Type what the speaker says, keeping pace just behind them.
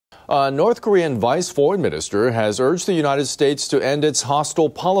A North Korean vice foreign minister has urged the United States to end its hostile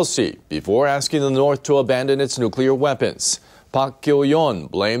policy before asking the North to abandon its nuclear weapons. Park Kyo-yeon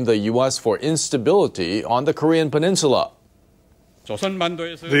blamed the U.S. for instability on the Korean peninsula.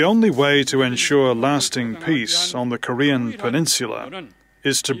 The only way to ensure lasting peace on the Korean peninsula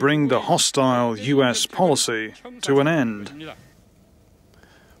is to bring the hostile U.S. policy to an end.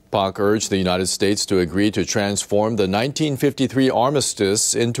 Park urged the United States to agree to transform the 1953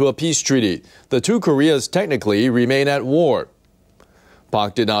 armistice into a peace treaty. The two Koreas technically remain at war.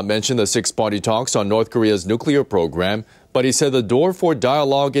 Park did not mention the six-party talks on North Korea's nuclear program, but he said the door for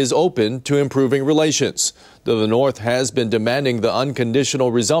dialogue is open to improving relations, though the North has been demanding the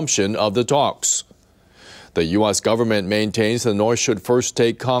unconditional resumption of the talks. The U.S. government maintains the North should first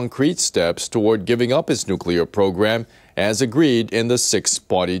take concrete steps toward giving up its nuclear program, as agreed in the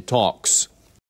six-party talks.